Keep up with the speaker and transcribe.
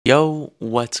Yo,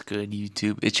 what's good,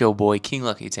 YouTube? It's your boy King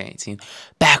Lucky 18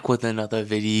 back with another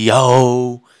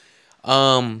video.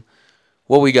 Um,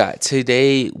 what we got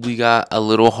today? We got a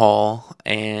little haul,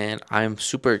 and I'm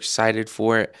super excited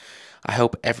for it. I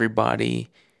hope everybody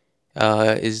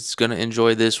is gonna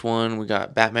enjoy this one. We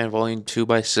got Batman Vol.2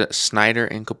 by Snyder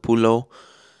and Capullo,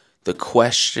 The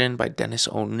Question by Dennis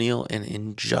O'Neil, and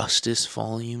Injustice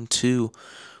Vol.2,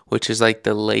 which is like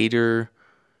the later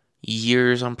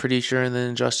years, I'm pretty sure, in the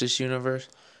Injustice universe.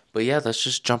 But yeah, let's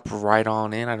just jump right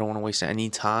on in. I don't want to waste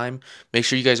any time. Make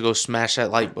sure you guys go smash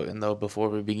that like button, though, before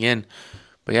we begin.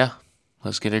 But yeah,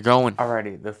 let's get it going.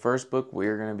 Alrighty, the first book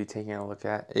we're going to be taking a look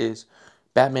at is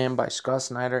Batman by Scott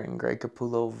Snyder and Greg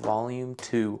Capullo, Volume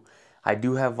 2. I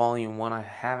do have Volume 1. I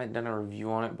haven't done a review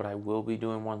on it, but I will be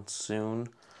doing one soon.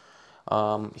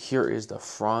 Here is the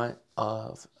front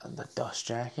of the dust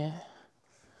jacket.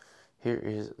 Here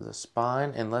is the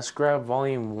spine, and let's grab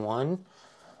Volume 1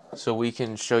 so we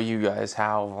can show you guys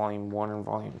how Volume 1 and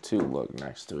Volume 2 look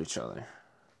next to each other.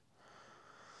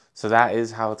 So that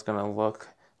is how it's going to look.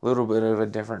 A little bit of a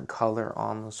different color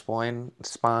on the spine.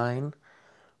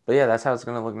 But yeah, that's how it's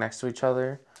going to look next to each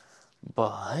other.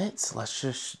 But let's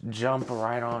just jump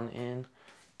right on in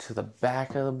to the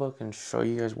back of the book and show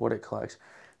you guys what it collects.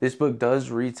 This book does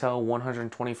retail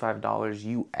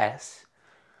 $125 US.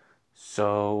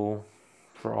 So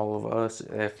for all of us,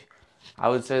 I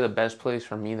would say the best place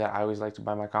for me that I always like to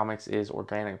buy my comics is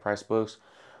organic price books,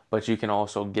 but you can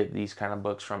also get these kind of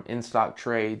books from In Stock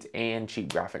Trades and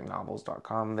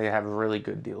cheapgraphicnovels.com. They have really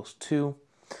good deals too.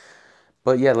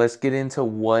 But yeah, let's get into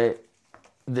what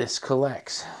this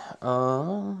collects.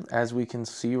 As we can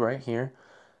see right here,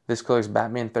 this collects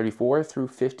Batman 34 through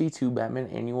 52, Batman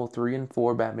Annual 3 and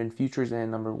 4, Batman Futures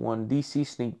and #1, DC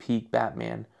Sneak Peek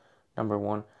Batman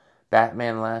 #1,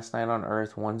 Batman Last Night on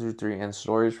Earth 1 through 3, and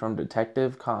stories from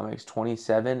Detective Comics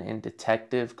 27 and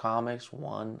Detective Comics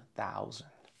 1000.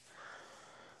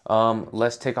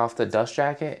 Let's take off the dust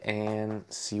jacket and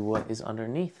see what is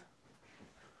underneath.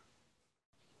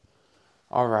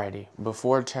 Alrighty,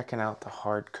 before checking out the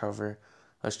hardcover,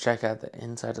 let's check out the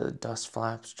inside of the dust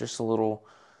flaps. Just a little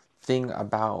thing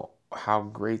about how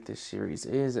great this series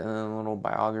is, and then a little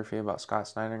biography about Scott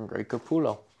Snyder and Greg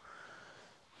Capullo.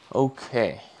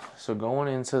 Okay, so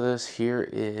going into this, here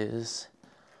is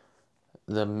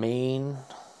the main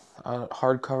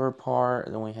hardcover part.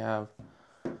 Then we have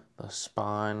the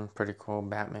spine, pretty cool,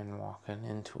 Batman walking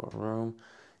into a room,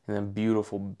 and then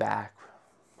beautiful back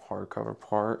hardcover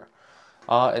part.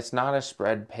 It's not a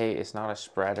spread page, it's not a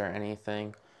spread or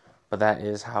anything, but that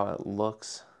is how it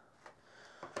looks,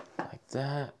 like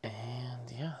that. And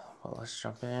yeah, well, let's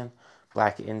jump in.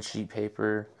 Black in sheet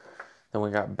paper. Then we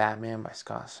got Batman by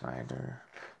Scott Snyder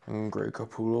and Greg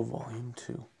Capullo Volume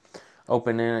 2.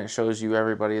 Opening, it shows you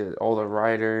everybody, all the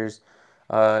writers.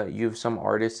 You have some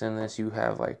artists in this. You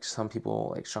have like some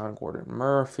people like Sean Gordon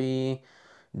Murphy.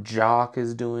 Jock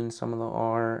is doing some of the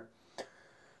art.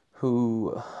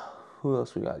 Who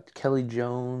else we got? Kelly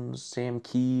Jones, Sam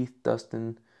Keith,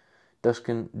 Dustin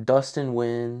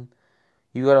Wynn.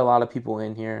 You got a lot of people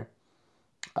in here.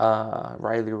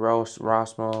 Riley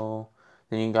Rossmo.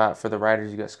 Then you got, for the writers,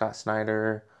 you got Scott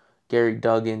Snyder, Gary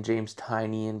Duggan, James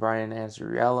Tynion, and Brian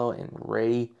Azzarello, and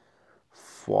Ray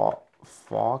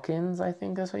Falkins, I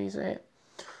think that's how you say it.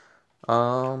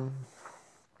 Then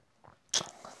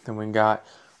we got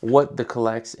what the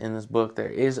collects in this book. There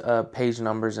is page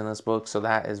numbers in this book, so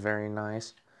that is very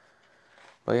nice.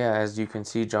 But yeah, as you can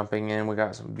see, jumping in, we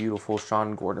got some beautiful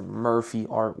Sean Gordon Murphy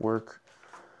artwork.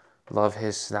 Love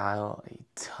his style a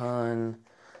ton.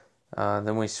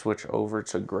 Then we switch over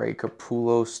to Greg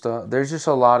Capullo stuff. There's just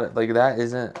a lot of, like,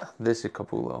 this is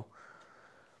Capullo.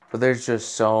 But there's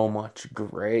just so much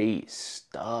great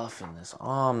stuff in this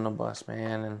omnibus,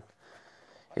 man. And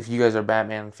if you guys are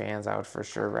Batman fans, I would for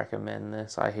sure recommend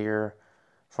this. I hear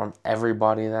from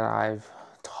everybody that I've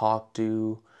talked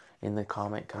to in the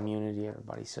comic community,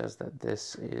 everybody says that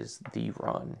this is the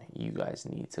run you guys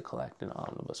need to collect in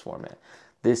omnibus format.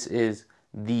 This is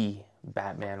the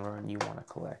Batman run you want to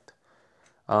collect.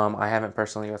 I haven't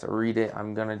personally got to read it.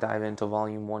 I'm going to dive into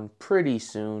Volume 1 pretty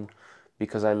soon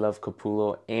because I love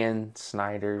Capullo and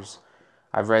Snyder's.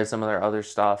 I've read some of their other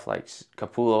stuff, like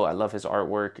Capullo. I love his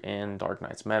artwork in Dark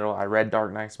Knight's Metal. I read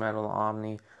Dark Knight's Metal,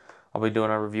 Omni. I'll be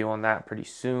doing a review on that pretty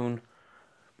soon.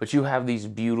 But you have this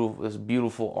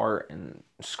beautiful art, and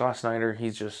Scott Snyder,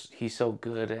 he's so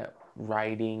good at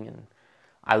writing, and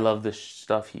I love the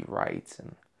stuff he writes,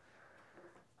 and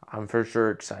I'm for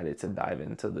sure excited to dive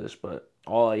into this. But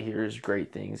all I hear is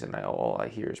great things, and all I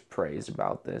hear is praise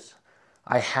about this.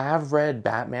 I have read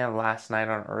Batman Last Night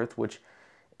on Earth, which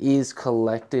is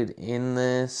collected in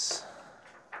this.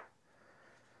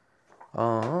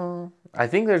 I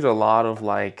think there's a lot of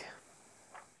like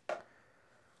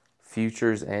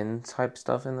Futures End type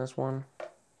stuff in this one.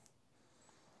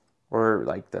 Or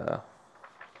like but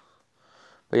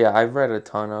yeah, I've read a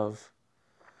ton of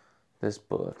this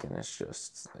book, and I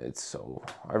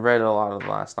read a lot of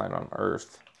Last Night on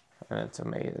Earth, and it's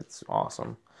amazing. It's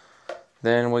awesome.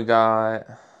 Then we got,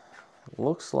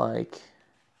 looks like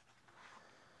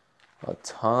a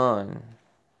ton.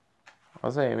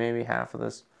 I'll say maybe half of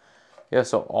this. Yeah,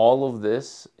 so all of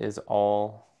this is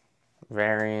all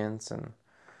variants and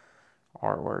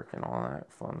artwork and all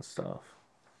that fun stuff.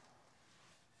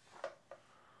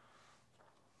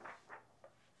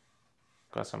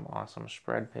 Got some awesome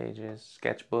spread pages,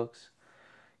 sketchbooks.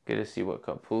 Good to see what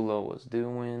Capullo was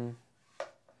doing.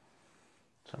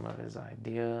 Some of his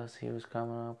ideas he was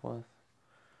coming up with.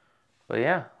 But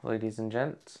yeah, ladies and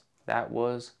gents, that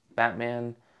was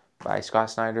Batman by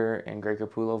Scott Snyder and Greg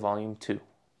Capullo, Volume 2.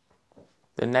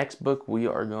 The next book we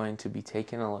are going to be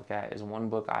taking a look at is one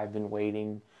book I've been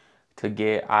waiting to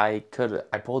get. I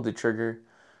pulled the trigger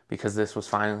because this was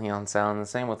finally on sale, and the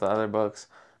same with the other books.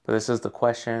 But this is The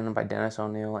Question by Dennis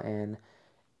O'Neil and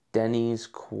Denise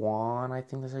Kwan, I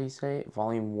think that's how you say it.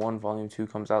 Volume 1, Volume 2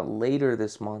 comes out later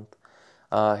this month.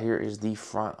 Here is the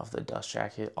front of the dust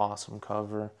jacket. Awesome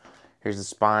cover. Here's the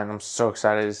spine. I'm so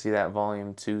excited to see that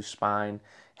Volume 2 spine.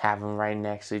 Have them right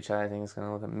next to each other. I think it's going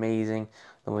to look amazing.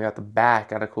 Then we got the back.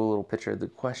 Got a cool little picture of the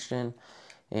question.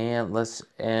 And this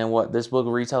book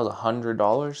retails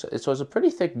 $100. So it's a pretty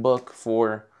thick book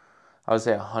for, I would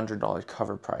say, $100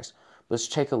 cover price. Let's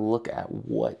take a look at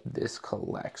what this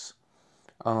collects.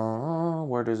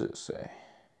 Where does it say?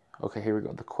 Okay, here we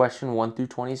go. The Question 1 through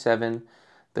 27,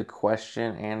 the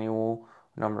Question Annual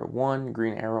number 1,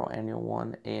 Green Arrow Annual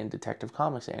 1, and Detective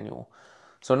Comics Annual.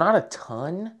 So not a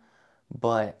ton,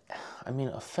 but I mean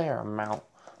a fair amount.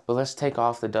 But let's take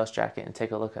off the dust jacket and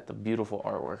take a look at the beautiful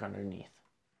artwork underneath.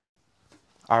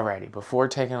 Alrighty, before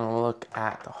taking a look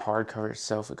at the hardcover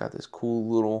itself, we got this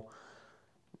cool little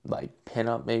like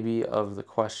pinup maybe of the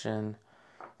question.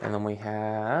 And then we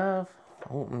have,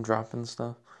 oh, I'm dropping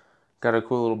stuff. Got a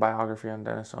cool little biography on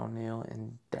Dennis O'Neil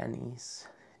and Denise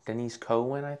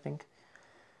Cohen, I think.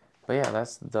 But yeah,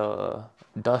 that's the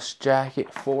dust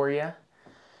jacket for you. And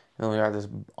then we got this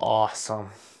awesome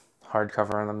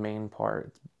hardcover on the main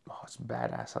part. Oh, it's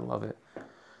badass. I love it.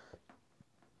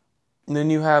 And then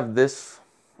you have this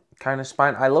kind of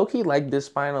spine. I low-key like this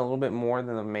spine a little bit more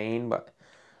than the main, but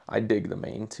I dig the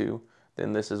main too.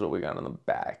 Then this is what we got on the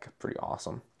back. Pretty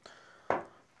awesome.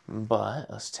 But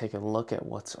let's take a look at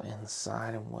what's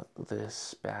inside and what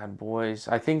this bad boy's.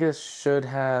 I think this should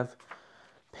have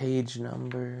page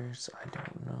numbers. I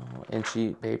don't know. And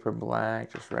sheet paper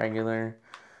black, just regular.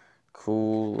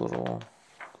 Cool little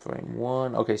frame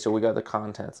 1. Okay, so we got the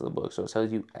contents of the book. So it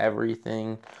tells you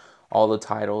everything, all the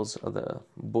titles of the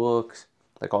books,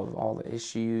 like all the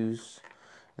issues.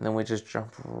 And then we just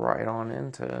jump right on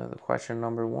into the question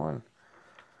number 1.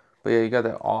 But yeah, you got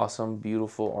that awesome,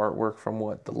 beautiful artwork from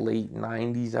the late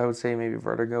 90s, I would say, maybe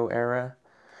Vertigo era.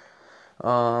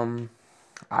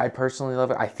 I personally love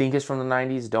it. I think it's from the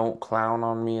 90s. Don't clown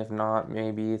on me if not.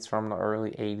 Maybe it's from the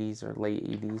early 80s or late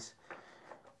 80s.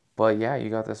 But yeah, you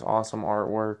got this awesome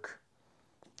artwork.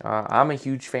 I'm a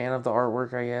huge fan of the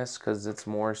artwork, I guess, because it's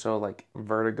more so like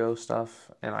Vertigo stuff,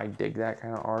 and I dig that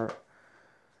kind of art.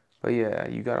 But yeah,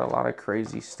 you got a lot of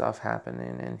crazy stuff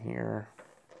happening in here.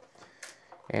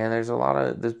 And there's a lot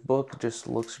of, this book just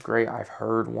looks great. I've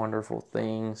heard wonderful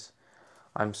things.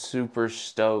 I'm super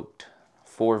stoked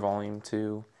for Volume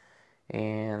 2.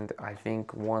 And I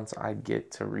think once I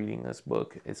get to reading this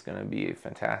book, it's going to be a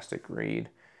fantastic read.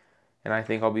 And I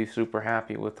think I'll be super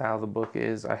happy with how the book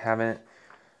is.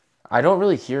 I don't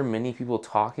really hear many people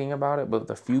talking about it, but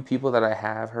the few people that I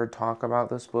have heard talk about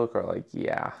this book are like,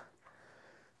 yeah,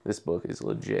 this book is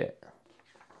legit.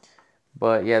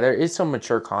 But yeah, there is some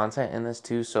mature content in this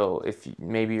too. So if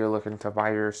maybe you're looking to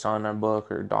buy your son a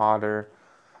book or daughter,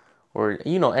 or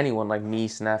anyone like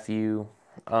niece, nephew,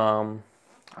 I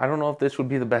don't know if this would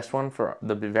be the best one for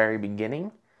the very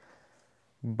beginning,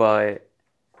 but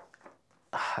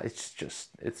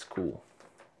it's cool.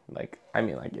 Like, I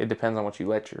mean, like, it depends on what you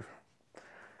let your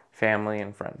family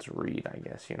and friends read, I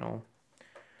guess,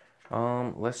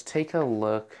 Let's take a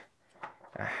look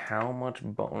at how much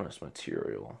bonus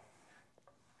material.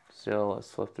 So let's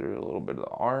flip through a little bit of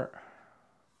the art.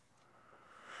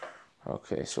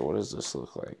 Okay, so what does this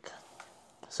look like?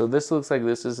 So this looks like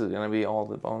this is going to be all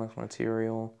the bonus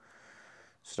material.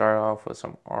 Start off with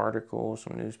some articles,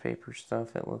 some newspaper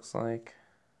stuff, it looks like.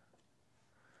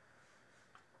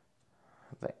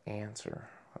 the answer.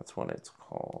 That's what it's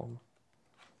called.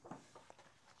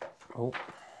 Oh.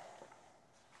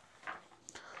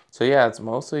 So yeah, it's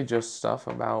mostly just stuff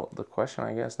about the question,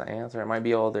 I guess, the answer. It might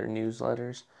be all their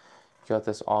newsletters. You got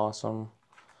this awesome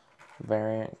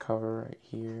variant cover right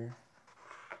here.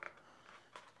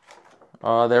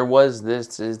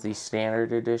 This is the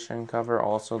standard edition cover.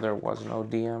 Also, there was no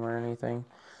DM or anything.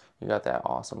 You got that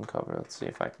awesome cover. Let's see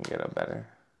if I can get a better.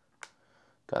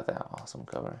 Got that awesome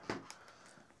cover.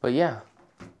 But yeah,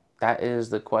 that is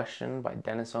the question by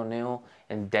Dennis O'Neill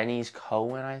and Denny's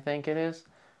Cohen, I think it is.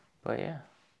 But yeah.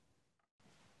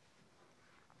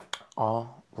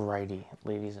 Alrighty,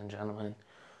 ladies and gentlemen.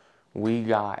 We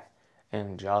got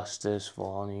Injustice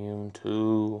Volume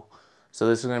 2. So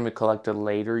this is going to be collected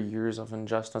later years of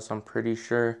Injustice, I'm pretty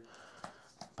sure.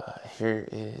 But here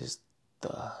is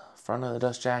the front of the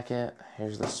dust jacket.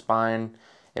 Here's the spine.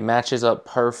 It matches up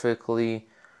perfectly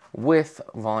with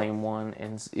Volume 1.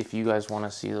 And if you guys want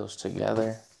to see those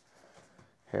together,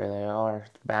 here they are.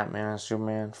 Batman and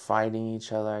Superman fighting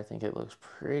each other. I think it looks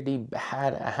pretty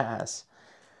badass.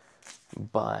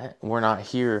 But we're not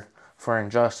here for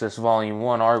Injustice Volume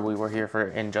 1, are we? We're here for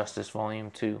Injustice Volume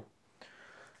 2.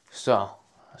 So,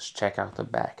 let's check out the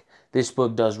back. This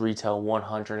book does retail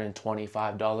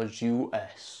 $125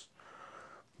 US.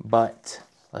 But,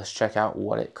 let's check out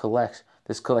what it collects.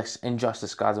 This collects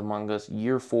Injustice Gods Among Us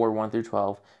Year 4, 1 through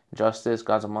 12. Injustice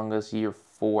Gods Among Us Year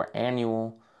 4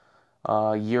 Annual.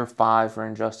 Year 5 for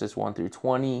Injustice 1 through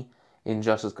 20.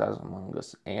 Injustice Gods Among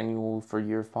Us Annual for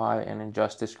Year 5. And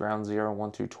Injustice Ground Zero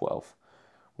 1 through 12.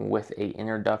 With a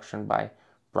introduction by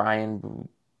Brian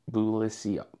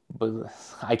Bulissi.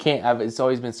 I can't. It's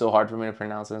always been so hard for me to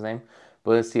pronounce his name.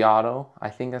 Buliciato, I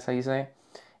think that's how you say it.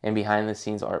 And behind the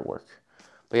scenes artwork.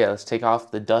 But yeah, let's take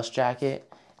off the dust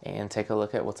jacket and take a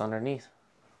look at what's underneath.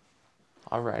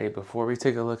 Alrighty, before we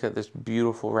take a look at this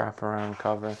beautiful wraparound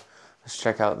cover, let's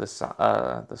check out this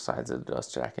the sides of the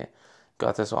dust jacket.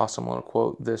 Got this awesome little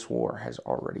quote: "This war has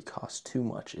already cost too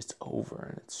much. It's over."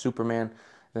 And it's Superman.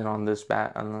 Then on the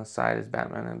side is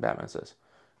Batman, and Batman says,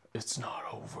 "It's not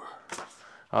over."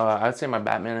 I'd say my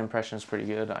Batman impression is pretty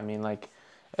good. I mean, like,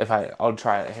 I'll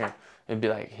try it here. It'd be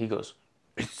like, he goes,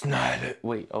 "It's not it."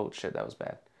 Wait, oh shit, that was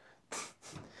bad.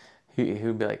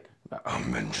 He'd be like,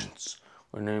 "Vengeance,"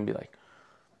 and then he'd be like,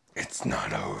 "It's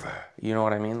not over." You know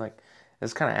what I mean? Like,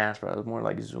 it's kind of ass, bro. It's more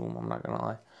like Zoom. I'm not gonna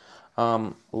lie.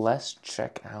 Let's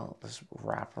check out this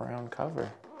wraparound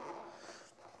cover.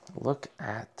 Look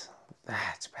at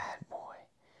that bad boy.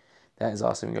 That is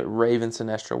awesome. You got Raven,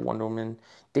 Sinestro, Wonder Woman,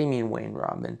 Damian Wayne,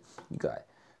 Robin. You got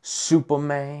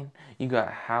Superman. You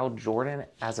got Hal Jordan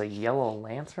as a Yellow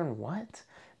Lantern. What?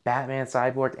 Batman,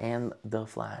 Cyborg, and The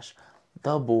Flash.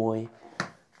 The boy.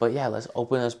 But yeah, let's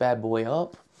open this bad boy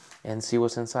up and see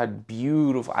what's inside.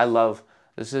 Beautiful. I love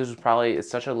this. Is probably, it's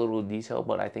such a little detail,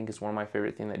 but I think it's one of my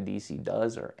favorite things that DC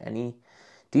does, or any.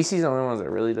 DC's the only ones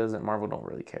that really does it. Marvel don't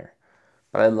really care.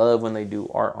 But I love when they do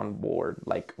art on board,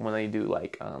 like when they do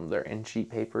like their in-sheet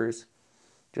papers.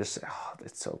 Just, oh,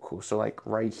 it's so cool. So like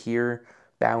right here,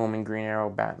 Batwoman, Green Arrow,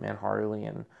 Batman, Harley,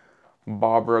 and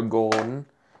Barbara Gordon.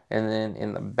 And then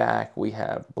in the back, we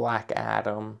have Black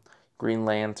Adam, Green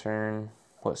Lantern,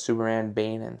 Superman,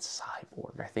 Bane, and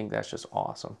Cyborg. I think that's just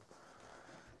awesome.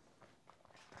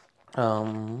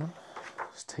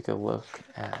 Let's take a look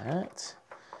at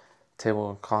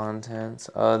table of contents.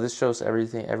 This shows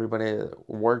everybody that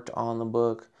worked on the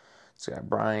book. So got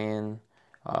Brian,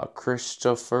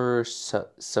 Christopher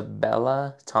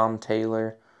Sabella, Tom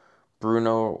Taylor,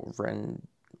 Bruno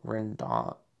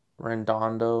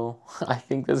Redondo, I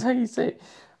think that's how you say it.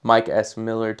 Mike S.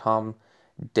 Miller, Tom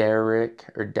Denrick,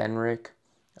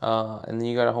 and then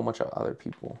you got a whole bunch of other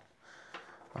people.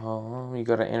 You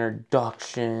got an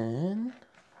introduction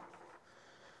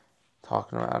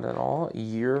talking about it all.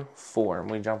 Year 4, and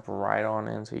we jump right on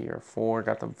into year 4.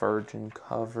 Got the Virgin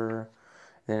cover.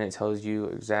 Then it tells you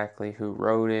exactly who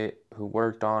wrote it, who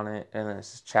worked on it, and then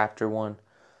this is chapter 1,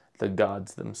 the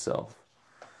gods themselves.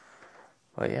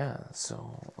 But yeah,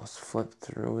 so let's flip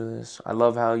through this. I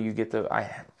love how you get the,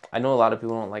 I know a lot of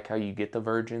people don't like how you get the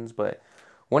Virgins, but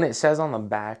when it says on the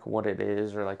back what it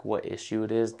is, or like what issue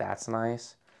it is, that's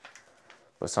nice.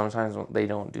 But sometimes they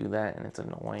don't do that, and it's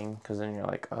annoying, because then you're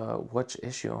like, which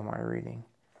issue am I reading?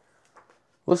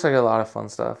 Looks like a lot of fun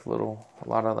stuff. A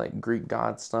lot of like Greek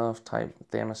god stuff, type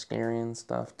Themyscirian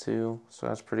stuff too. So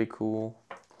that's pretty cool.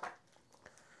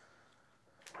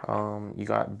 You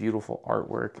got beautiful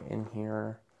artwork in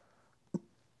here.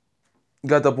 You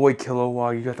got the boy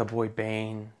Kilowog. You got the boy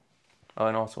Bane. Oh,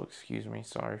 and also, excuse me.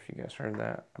 Sorry if you guys heard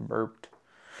that. I burped.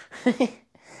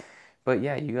 But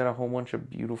yeah, you got a whole bunch of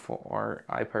beautiful art.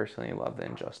 I personally love the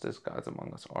Injustice Gods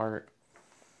Among Us art.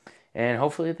 And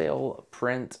hopefully they'll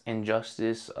print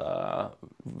Injustice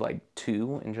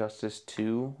Injustice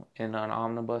 2 in an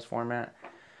omnibus format.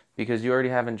 Because you already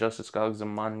have Injustice Gods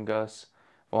Among Us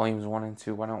volumes 1 and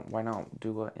 2. Why not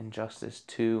do a Injustice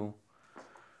 2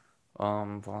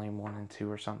 volume 1 and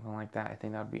 2 or something like that? I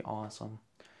think that'd be awesome.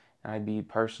 And I'd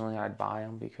buy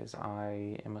them because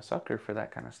I am a sucker for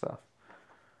that kind of stuff.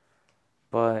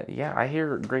 But yeah, I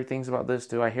hear great things about this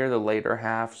too. I hear the later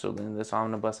half. So in this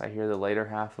omnibus, I hear the later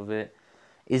half of it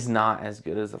is not as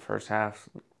good as the first half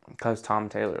because Tom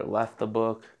Taylor left the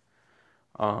book.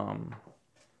 But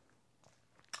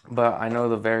I know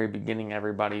the very beginning,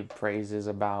 everybody praises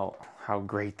about how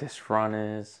great this run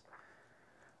is.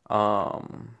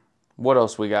 What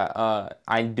else we got?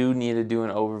 I do need to do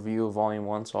an overview of Volume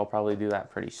 1, so I'll probably do that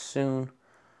pretty soon.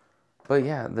 But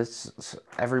yeah,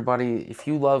 everybody, if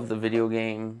you love the video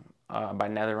game by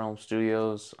NetherRealm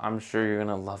Studios, I'm sure you're going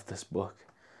to love this book.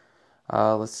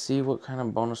 Let's see what kind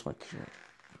of bonus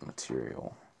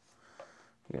material.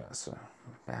 We got some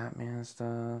Batman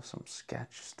stuff, some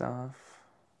sketch stuff,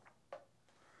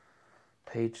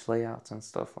 page layouts and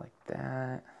stuff like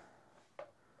that.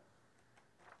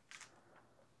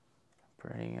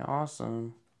 Pretty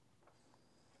awesome.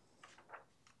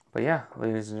 But yeah,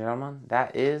 ladies and gentlemen,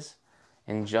 that is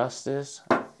Injustice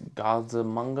Gods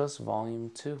Among Us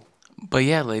Volume 2. But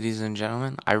yeah, ladies and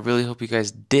gentlemen, I really hope you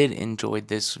guys did enjoy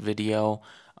this video.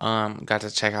 Got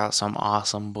to check out some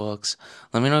awesome books.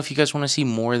 Let me know if you guys want to see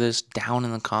more of this down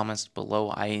in the comments below.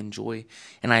 I enjoy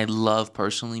and I love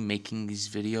personally making these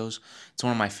videos. It's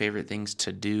one of my favorite things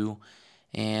to do.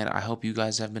 And I hope you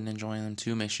guys have been enjoying them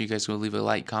too. Make sure you guys go leave a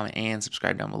like, comment, and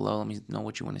subscribe down below. Let me know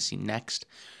what you want to see next.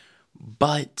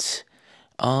 But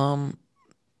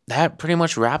that pretty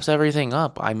much wraps everything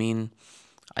up. I mean,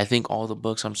 I think all the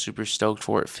books I'm super stoked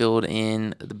for. It filled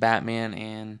in the Batman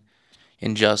and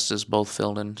Injustice, both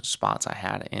filled in spots I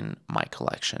had in my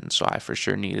collection. So I for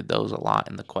sure needed those a lot.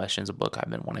 And the Question's a book I've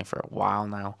been wanting for a while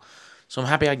now. So I'm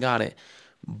happy I got it.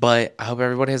 But I hope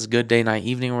everybody has a good day, night,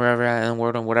 evening, wherever at in the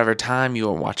world, and whatever time you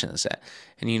are watching this at.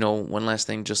 And you know, one last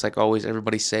thing, just like always,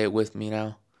 everybody say it with me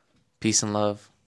now. Peace and love.